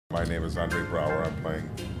My name is Braugher. I'm playing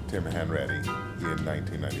Tim Hanratty in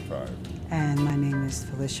 1995. And my name is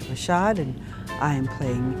Phylicia Rashad, and I am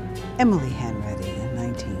playing Emily Hanratty in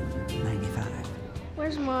 1995.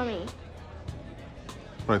 Where's Mommy?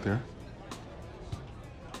 Right there.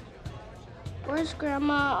 Where's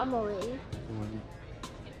Grandma Emily?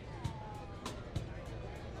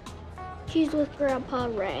 She's with Grandpa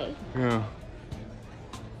Ray. Yeah.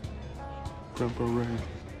 Grandpa Ray.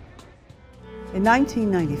 In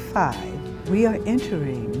 1995, we are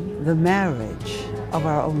entering the marriage of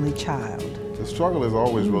our only child. The struggle is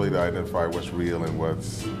always really to identify what's real and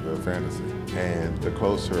what's fantasy. And the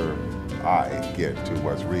closer I get to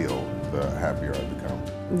what's real, the happier I become.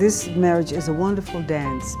 This marriage is a wonderful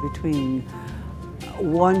dance between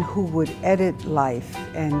one who would edit life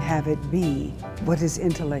and have it be what his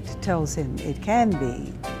intellect tells him it can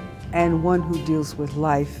be, and one who deals with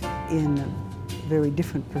life in a very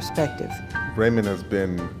different perspective. Raymond has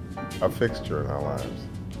been a fixture in our lives,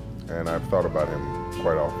 and I've thought about him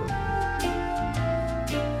quite often.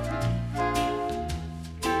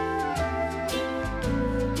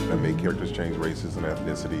 I make characters change races and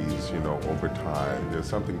ethnicities, over time. There's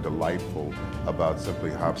something delightful about simply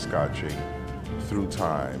hopscotching through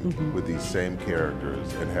time with these same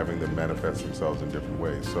characters and having them manifest themselves in different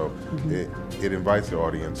ways. So it invites the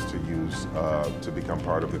audience to become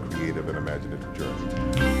part of the creative and imaginative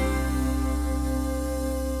journey.